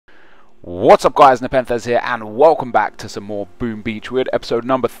What's up guys, Nepenthez here and welcome back to some more Boom Beach. We're at episode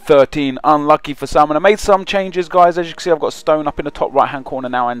number 13, unlucky for some, and I made some changes guys. As you can see, I've got stone up in the top right hand corner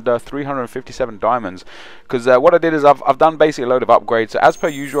now and 357 diamonds, because what I did is I've done basically a load of upgrades. So as per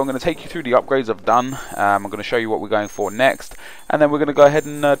usual, I'm going to take you through the upgrades I've done. I'm going to show you what we're going for next, and then we're going to go ahead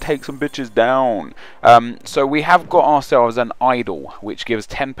and take some bitches down. So we have got ourselves an idol which gives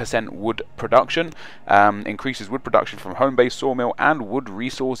 10% wood production, increases wood production from home base, sawmill and wood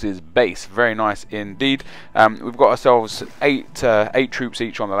resources base. Very nice indeed. We've got ourselves eight troops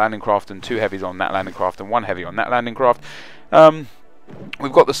each on the landing craft, and 2 heavies on that landing craft and 1 heavy on that landing craft.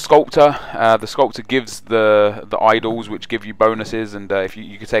 We've got the sculptor. The sculptor gives the idols which give you bonuses, and if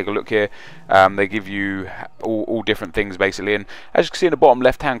you can take a look here, they give you all different things basically. And as you can see in the bottom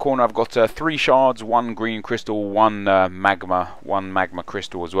left hand corner, I've got 3 shards, 1 green crystal, 1 magma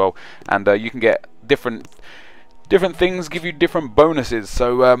crystal as well, and you can get different things give you different bonuses,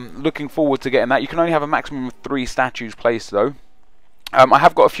 so looking forward to getting that. You can only have a maximum of 3 statues placed though. I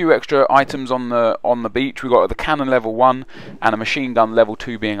have got a few extra items on the beach. We've got the cannon level 1 and a machine gun level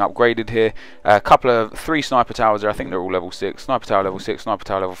 2 being upgraded here. A couple of 3 sniper towers there. I think they're all level 6. Sniper tower level 6, sniper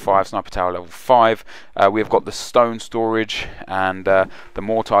tower level 5, sniper tower level 5. We've got the stone storage and the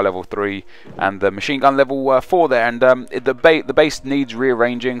mortar level 3 and the machine gun level 4 there. And the base needs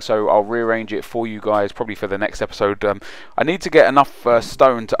rearranging, so I'll rearrange it for you guys probably for the next episode. I need to get enough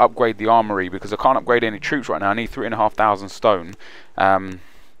stone to upgrade the armory, because I can't upgrade any troops right now. I need 3,500 stone.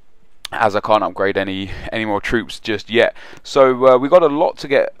 As I can't upgrade any more troops just yet, so we got a lot to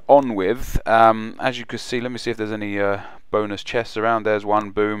get on with. As you can see, let me see if there's any bonus chests around. There's one.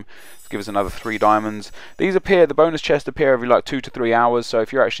 Boom. Give us another 3 diamonds. These appear, the bonus chests appear every like 2 to 3 hours, so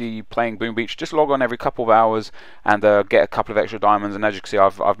if you're actually playing Boom Beach, just log on every couple of hours and get a couple of extra diamonds. And as you can see,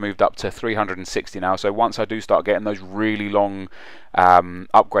 I've moved up to 360 now, so once I do start getting those really long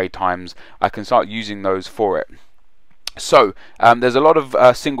upgrade times, I can start using those for it. So there's a lot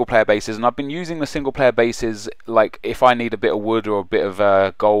of single player bases, and I've been using the single player bases like if I need a bit of wood or a bit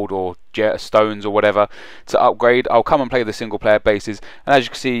of gold or stones or whatever to upgrade, I'll come and play the single player bases. And as you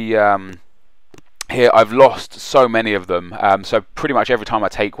can see here, I've lost so many of them, so pretty much every time I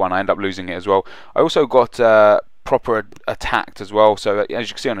take one I end up losing it as well. I also got proper attacked as well, so as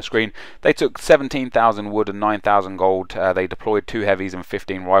you can see on the screen, they took 17,000 wood and 9,000 gold. They deployed 2 heavies and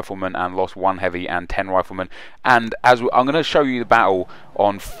 15 riflemen and lost 1 heavy and 10 riflemen. And as I'm going to show you the battle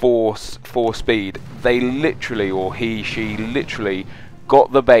on 4 speed, they literally, or she literally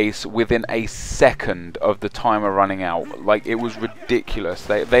got the base within a second of the timer running out. Like, it was ridiculous.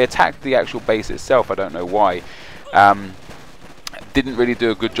 They attacked the actual base itself. I don't know why. Didn't really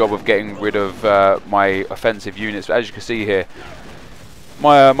do a good job of getting rid of my offensive units, but as you can see here,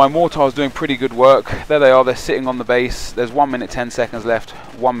 my mortar is doing pretty good work. There they are, they're sitting on the base. There's 1 minute 10 seconds left,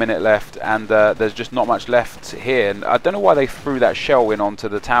 1 minute left, and there's just not much left here. And I don't know why they threw that shell in onto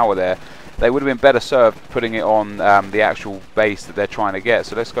the tower there. They would have been better served putting it on the actual base that they're trying to get.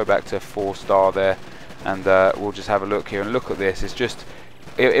 So let's go back to 4-star there, and we'll just have a look here and look at this. It's just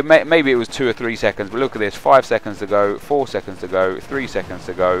maybe it was 2 or 3 seconds, but look at this: 5 seconds to go, 4 seconds to go, 3 seconds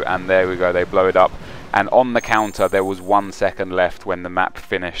to go, and there we go, they blow it up. And on the counter there was 1 second left when the map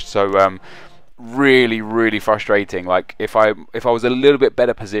finished. So really frustrating. Like, if I was a little bit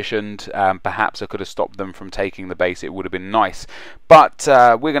better positioned, perhaps I could have stopped them from taking the base. It would have been nice. But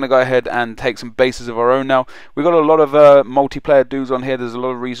we're going to go ahead and take some bases of our own now. We've got a lot of multiplayer dudes on here. There's a lot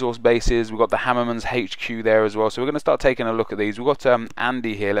of resource bases. We've got the Hammerman's HQ there as well, so we're going to start taking a look at these. We've got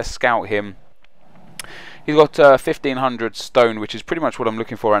Andy here. Let's scout him. He's got 1,500 stone, which is pretty much what I'm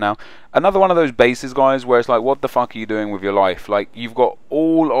looking for right now. Another one of those bases, guys, where it's like, what the fuck are you doing with your life? Like, you've got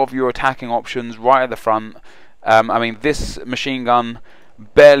all of your attacking options right at the front. I mean, this machine gun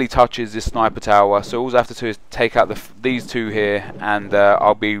barely touches this sniper tower, so all I have to do is take out these 2 here, and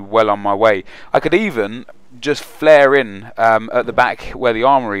I'll be well on my way. I could even just flare in at the back where the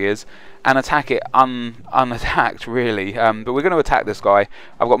armory is and attack it unattacked, really. But we're going to attack this guy.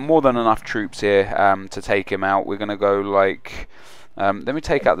 I've got more than enough troops here to take him out. We're going to go like... let me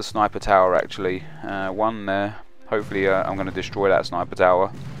take out the sniper tower, actually. 1 there. Hopefully I'm going to destroy that sniper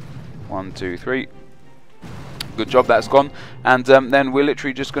tower. 1, 2, 3. Good job, that's gone. And then we're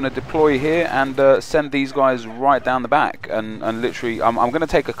literally just going to deploy here and send these guys right down the back. And literally, I'm going to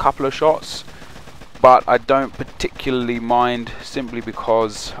take a couple of shots, but I don't particularly mind, simply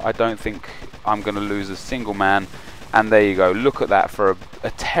because I don't think I'm going to lose a single man. And there you go, look at that for a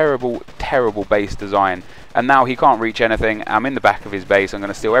terrible base design. And now he can't reach anything. I'm in the back of his base. I'm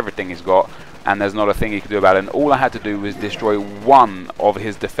going to steal everything he's got, and there's not a thing he can do about it. And all I had to do was destroy 1 of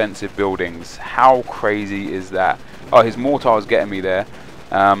his defensive buildings. How crazy is that? Oh, his mortar is getting me there.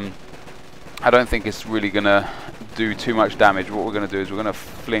 I don't think it's really going to do too much damage. What we're going to do is we're going to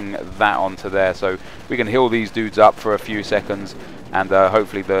fling that onto there, so we can heal these dudes up for a few seconds, and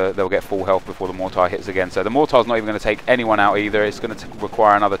hopefully they'll get full health before the mortar hits again. So the mortar's not even going to take anyone out either. It's going to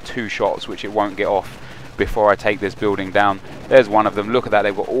require another 2 shots, which it won't get off before I take this building down. There's one of them. Look at that.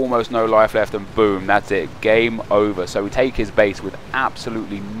 They've got almost no life left, and boom, that's it. Game over. So we take his base with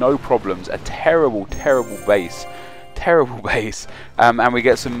absolutely no problems. A terrible, terrible base. Terrible base. And we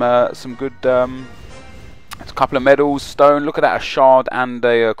get some good... a couple of medals, stone. Look at that, a shard and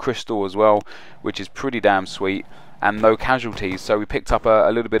a crystal as well, which is pretty damn sweet. And no casualties, so we picked up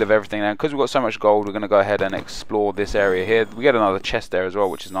a little bit of everything. And because we've got so much gold, we're going to go ahead and explore this area here. We get another chest there as well,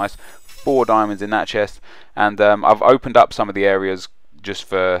 which is nice. 4 diamonds in that chest. And I've opened up some of the areas just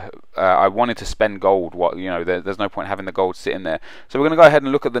for... I wanted to spend gold. There's no point having the gold sitting there. So we're going to go ahead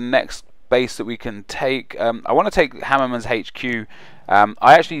and look at the next base that we can take. I want to take Hammerman's HQ.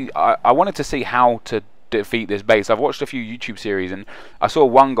 I wanted to see how to defeat this base. I've watched a few YouTube series, and I saw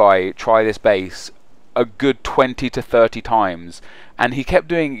one guy try this base a good 20 to 30 times, and he kept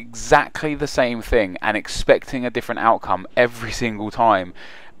doing exactly the same thing and expecting a different outcome every single time.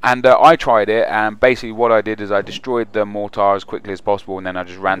 And I tried it, and basically what I did is I destroyed the mortar as quickly as possible, and then I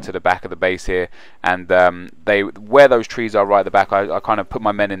just ran to the back of the base here. And where those trees are right at the back, I kind of put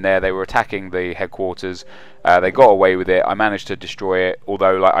my men in there. They were attacking the headquarters. They got away with it. I managed to destroy it,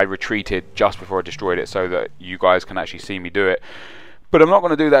 although I retreated just before I destroyed it so that you guys can actually see me do it. But I'm not going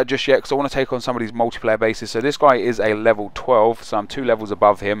to do that just yet, because I want to take on some of these multiplayer bases. So this guy is a level 12, so I'm 2 levels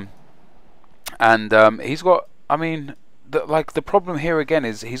above him. And he's got, I mean... the problem here again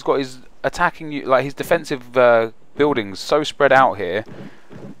is he's got his attacking, his defensive buildings so spread out here,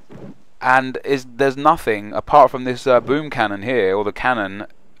 and there's nothing apart from this boom cannon here, or the cannon,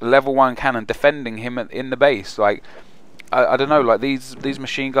 level 1 cannon, defending him in the base. I don't know, these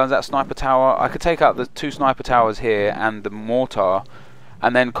machine guns, that sniper tower. I could take out the 2 sniper towers here and the mortar,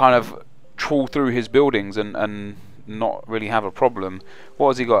 and then kind of trawl through his buildings and not really have a problem. What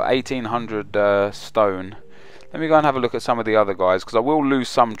has he got? 1800 stone. Let me go and have a look at some of the other guys, because I will lose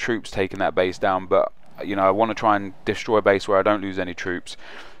some troops taking that base down, but I want to try and destroy a base where I don't lose any troops.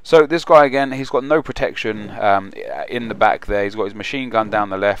 So this guy again, he's got no protection in the back there. He's got his machine gun down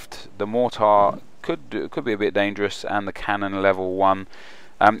the left. The mortar could be a bit dangerous, and the cannon level 1.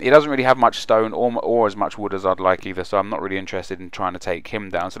 He doesn't really have much stone or as much wood as I'd like either, so I'm not really interested in trying to take him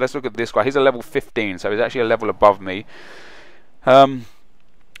down. So let's look at this guy. He's a level 15, so he's actually a level above me.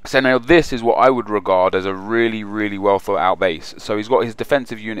 So now this is what I would regard as a really, really well thought out base. So he's got his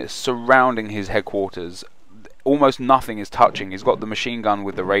defensive units surrounding his headquarters. Almost nothing is touching. He's got the machine gun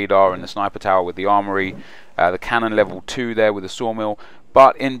with the radar and the sniper tower with the armory, the cannon level 2 there with the sawmill.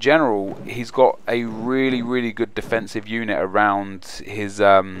 But in general, he's got a really, really good defensive unit around his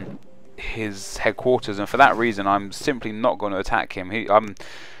headquarters, and for that reason, I'm simply not going to attack him.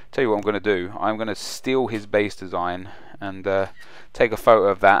 Tell you what I'm going to do. I'm going to steal his base design and take a photo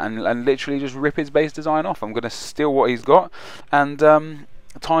of that and literally just rip his base design off. I'm going to steal what he's got, and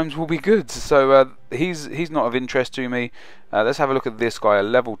times will be good. So he's not of interest to me. Let's have a look at this guy, a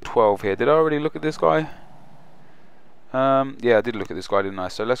level 12 here. Did I already look at this guy? Yeah, I did look at this guy, didn't I?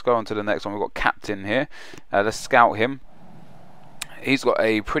 So let's go on to the next one. We've got Captain here. Let's scout him. He's got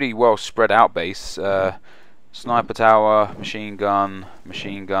a pretty well spread out base. Sniper tower, machine gun,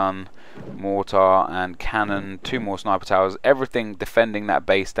 mortar and cannon, 2 more sniper towers, everything defending that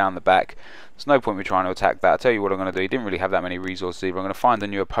base down the back. There's no point in me trying to attack that. I'll tell you what I'm going to do. He didn't really have that many resources either. I'm going to find a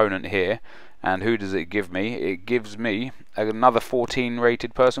new opponent here, and who does it give me? It gives me another 14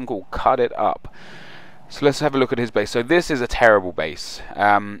 rated person called Cut It Up. So let's have a look at his base. So this is a terrible base.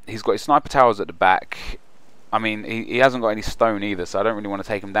 He's got his sniper towers at the back. I mean, he hasn't got any stone either, so I don't really want to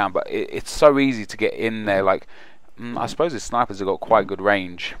take him down. But it's so easy to get in there. I suppose his snipers have got quite good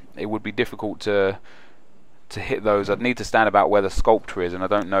range. It would be difficult to hit those. I'd need to stand about where the sculptor is, and I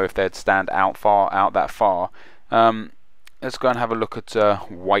don't know if they'd stand out that far. Let's go and have a look at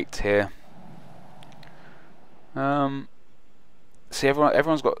white here. See,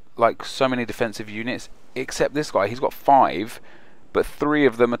 everyone's got so many defensive units except this guy. He's got 5. But 3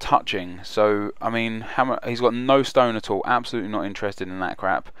 of them are touching, so I mean, he's got no stone at all. Absolutely not interested in that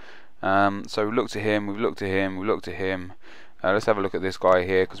crap. So we looked at him, we've looked at him, we've looked at him. Let's have a look at this guy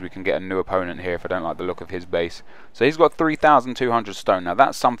here, because we can get a new opponent here if I don't like the look of his base. So he's got 3,200 stone. Now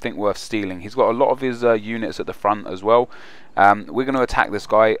that's something worth stealing. He's got a lot of his units at the front as well. We're going to attack this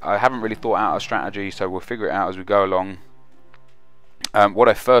guy. I haven't really thought out a strategy, so we'll figure it out as we go along. What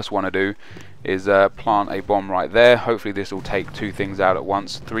I first want to do is plant a bomb right there. Hopefully this will take 2 things out at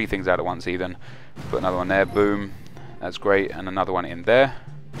once, 3 things out at once even. Put another one there, boom, that's great, and another one in there.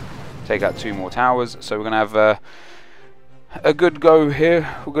 take out 2 more towers. So we're going to have a good go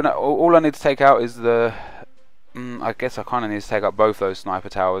here. All I need to take out is the... I guess I kind of need to take out both those sniper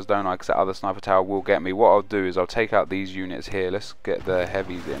towers, don't I? Because that other sniper tower will get me. What I'll do is I'll take out these units here. Let's get the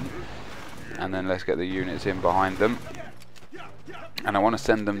heavies in. And then let's get the units in behind them. And I want to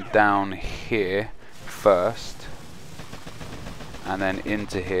send them down here first. And then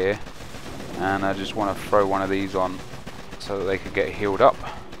into here. And I just want to throw one of these on so that they can get healed up.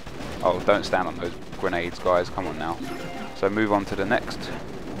 Oh, don't stand on those grenades, guys. Come on now. So move on to the next.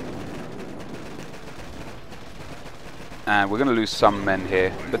 And we're going to lose some men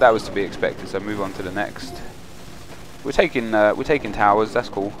here, but that was to be expected. So move on to the next. We're taking towers. That's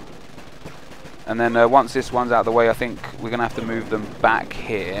cool. And then once this one's out of the way, I think we're going to have to move them back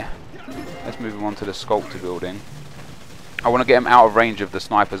here. Let's move them on to the sculptor building. I want to get them out of range of the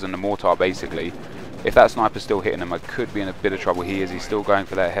snipers and the mortar, basically. If that sniper's still hitting him, I could be in a bit of trouble. He is. He's still going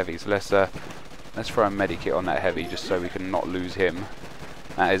for that heavy. So let's throw a medikit on that heavy just so we can not lose him.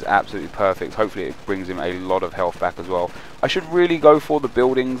 That is absolutely perfect. Hopefully it brings him a lot of health back as well. I should really go for the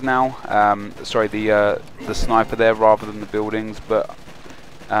buildings now. Sorry, the sniper there rather than the buildings, but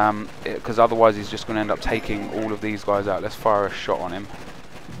because otherwise he's just going to end up taking all of these guys out. Let's fire a shot on him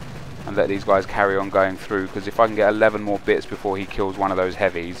and let these guys carry on going through, because if I can get 11 more bits before he kills one of those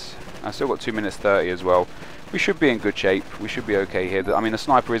heavies, I've still got 2 minutes 30 as well. We should be in good shape. We should be okay here. I mean, the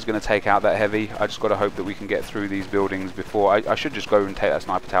sniper is going to take out that heavy. I just got to hope that we can get through these buildings before... I should just go and take that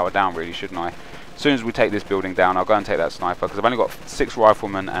sniper tower down, really, shouldn't I? As soon as we take this building down, I'll go and take that sniper, because I've only got 6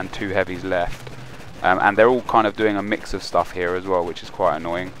 riflemen and 2 heavies left. And they're all kind of doing a mix of stuff here as well, which is quite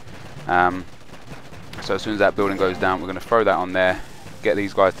annoying. So as soon as that building goes down, we're going to throw that on there, get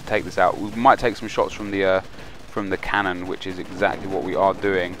these guys to take this out. We might take some shots from the cannon, which is exactly what we are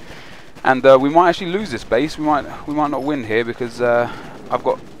doing. And we might actually lose this base. We might not win here, because I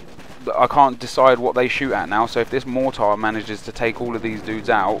can't decide what they shoot at now. So if this mortar manages to take all of these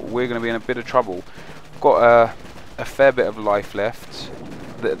dudes out, we're going to be in a bit of trouble. I've got a fair bit of life left.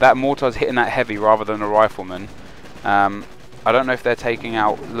 That mortar's hitting that heavy rather than a rifleman. I don't know if they're taking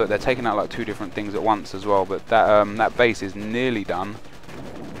out... Look, they're taking out like 2 different things at once as well. But that base is nearly done.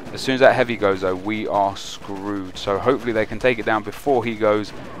 As soon as that heavy goes, though, we are screwed. So hopefully they can take it down before he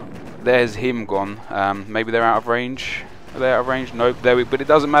goes. There's him gone. Maybe they're out of range. Are they out of range? Nope. But it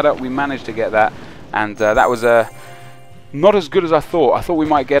doesn't matter. We managed to get that, and that was not as good as I thought. I thought we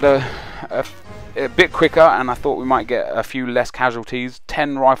might get a bit quicker, and I thought we might get a few less casualties.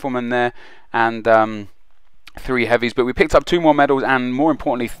 10 riflemen there, and 3 heavies. But we picked up 2 more medals, and more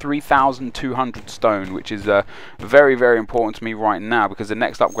importantly, 3,200 stone, which is very, very important to me right now, because the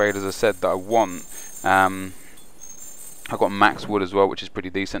next upgrade, as I said, that I want. I've got max wood as well, which is pretty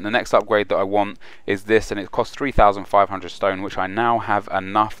decent. The next upgrade that I want is this, and it costs 3,500 stone, which I now have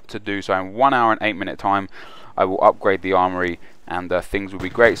enough to do. So in 1 hour and 8 minute time, I will upgrade the armory, and things will be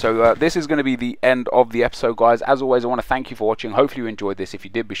great. So this is going to be the end of the episode, guys. As always, I want to thank you for watching. Hopefully you enjoyed this. If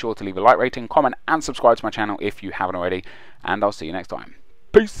you did, be sure to leave a like rating, comment, and subscribe to my channel if you haven't already. And I'll see you next time.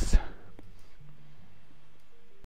 Peace!